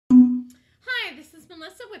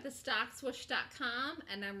Melissa with thestockswoosh.com,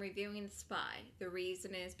 and I'm reviewing the SPY. The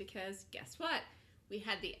reason is because, guess what? We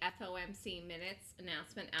had the FOMC minutes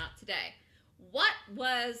announcement out today. What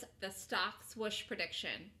was the stock swoosh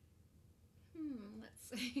prediction? Let's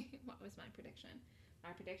see. What was my prediction?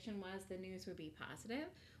 My prediction was the news would be positive,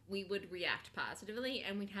 we would react positively,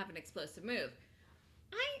 and we'd have an explosive move.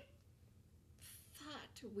 I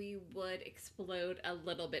thought we would explode a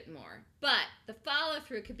little bit more, but the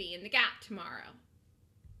follow-through could be in the gap tomorrow.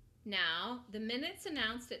 Now, the minutes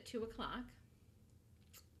announced at 2 o'clock.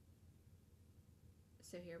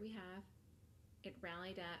 So here we have, it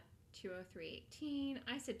rallied at 203.18.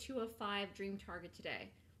 I said 205 dream target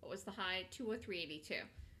today. What was the high? 203.82.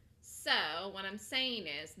 So what I'm saying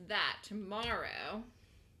is that tomorrow,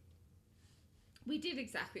 we did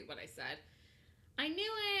exactly what I said. I knew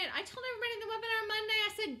it. I told everybody in the webinar Monday,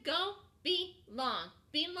 I said, go be long.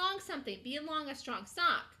 Be long something. Be long a strong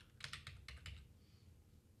stock.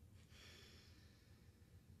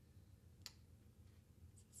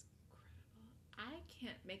 This is incredible. I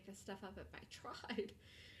can't make this stuff up if I tried.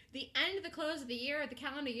 The end of the close of the year, the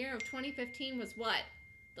calendar year of 2015 was what?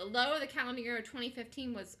 The low of the calendar year of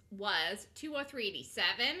 2015 was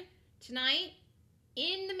 203.87. Tonight,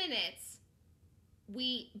 in the minutes,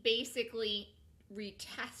 we basically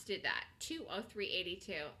retested that,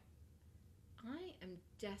 203.82. I am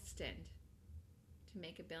destined to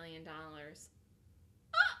make $1 billion. Ah!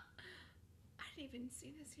 I didn't even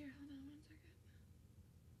see this here. Hold on 1 second.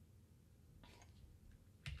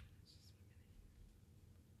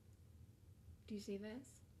 Do you see this?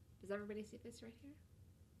 Does everybody see this right here?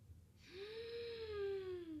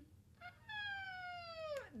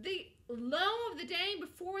 The low of the day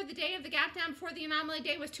before the day of the gap down before the anomaly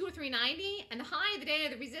day was 203.90, and the high of the day, or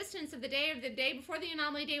the resistance of the day before the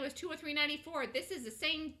anomaly day was 203.94. This is the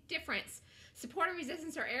same difference. Support and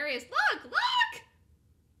resistance are areas. Look!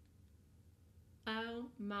 Oh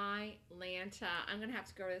my Lanta. I'm going to have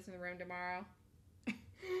to go over this in the room tomorrow. I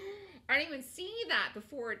didn't even see that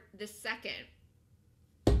before the second.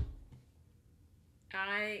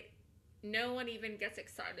 No one even gets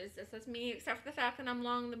excited as me, except for the fact that I'm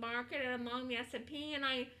long the market and I'm long the S&P, and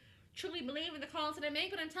I truly believe in the calls that I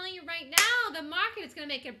make. But I'm telling you right now, the market is going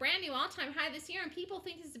to make a brand new all-time high this year, and people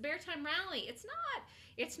think this is a bear time rally. It's not.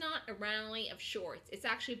 It's not a rally of shorts. It's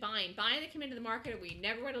actually buying. Buying that come into the market, we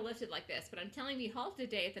never would have lifted like this. But I'm telling you, we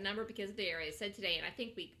halted today at the number because of the area I said today, and I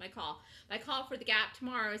think my call for the gap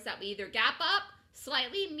tomorrow is that we either gap up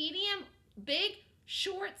slightly, medium, big,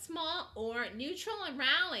 short, small, or neutral and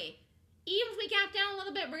rally. Even if we gap down a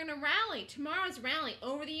little bit, we're going to rally. Tomorrow's rally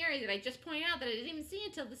over the area that I just pointed out that I didn't even see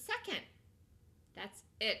until the second. That's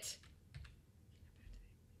it.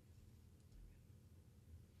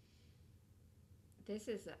 This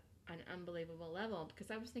is an unbelievable level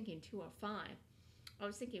because I was thinking 205. I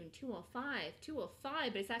was thinking 205,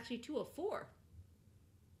 but it's actually 204.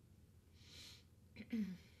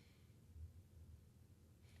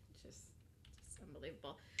 Just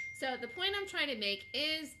unbelievable. So the point I'm trying to make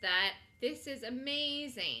is that this is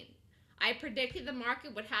amazing. I predicted the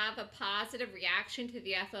market would have a positive reaction to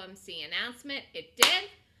the FOMC announcement. It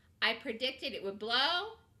did. I predicted it would blow.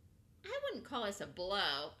 I wouldn't call this a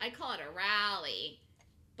blow. I'd call it a rally.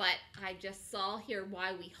 But I just saw here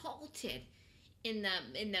why we halted in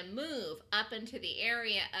the move up into the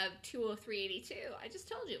area of 203.82. I just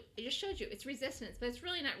told you. I just showed you. It's resistance, but it's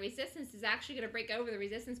really not resistance. It's actually going to break over the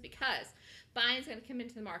resistance because buying is going to come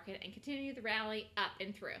into the market and continue the rally up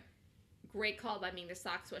and through. Great call by me, the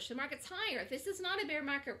stock swoosh. The market's higher. This is not a bear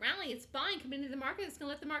market rally. It's buying coming into the market. It's going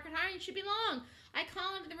to lift the market higher. You should be long. I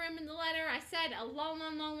call into the room in the letter. I said a long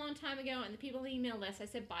time ago, and the people email list, I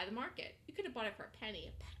said, buy the market. You could have bought it for a penny.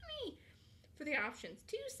 A penny for the options.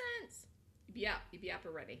 2 cents. You'd be up. You'd be up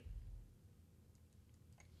already.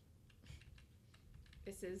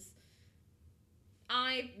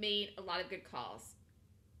 I've made a lot of good calls.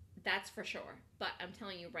 That's for sure. But I'm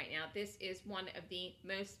telling you right now, this is one of the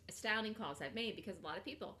most astounding calls I've made because a lot of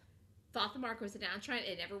people thought the market was a downtrend.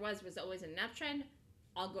 It never was. It was always an uptrend.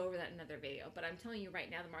 I'll go over that in another video. But I'm telling you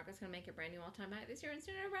right now, the market's going to make a brand new all-time high this year and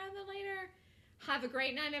sooner rather than later. Have a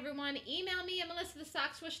great night, everyone. Email me at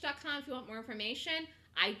melissa@thestockswoosh.com if you want more information.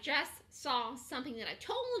 I just saw something that I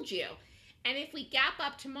told you. And if we gap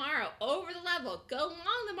up tomorrow over the level, go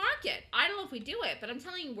long the market. I don't know if we do it, but I'm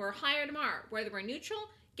telling you, we're higher tomorrow. Whether we're neutral,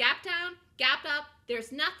 gap down, gapped up,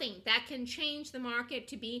 there's nothing that can change the market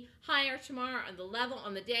to be higher tomorrow on the level,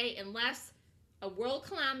 on the day, unless a world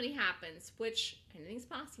calamity happens, which anything's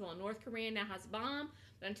possible. North Korea now has a bomb,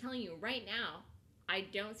 but I'm telling you right now, I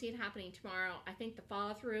don't see it happening tomorrow. I think the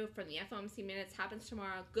follow-through from the FOMC minutes happens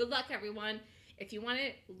tomorrow. Good luck, everyone. If you want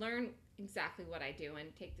to learn exactly what I do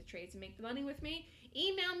and take the trades and make the money with me,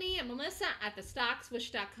 email me at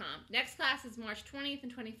melissa@thestockswish.com. Next class is March 20th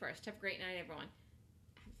and 21st. Have a great night, everyone.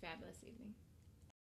 Have a fabulous evening.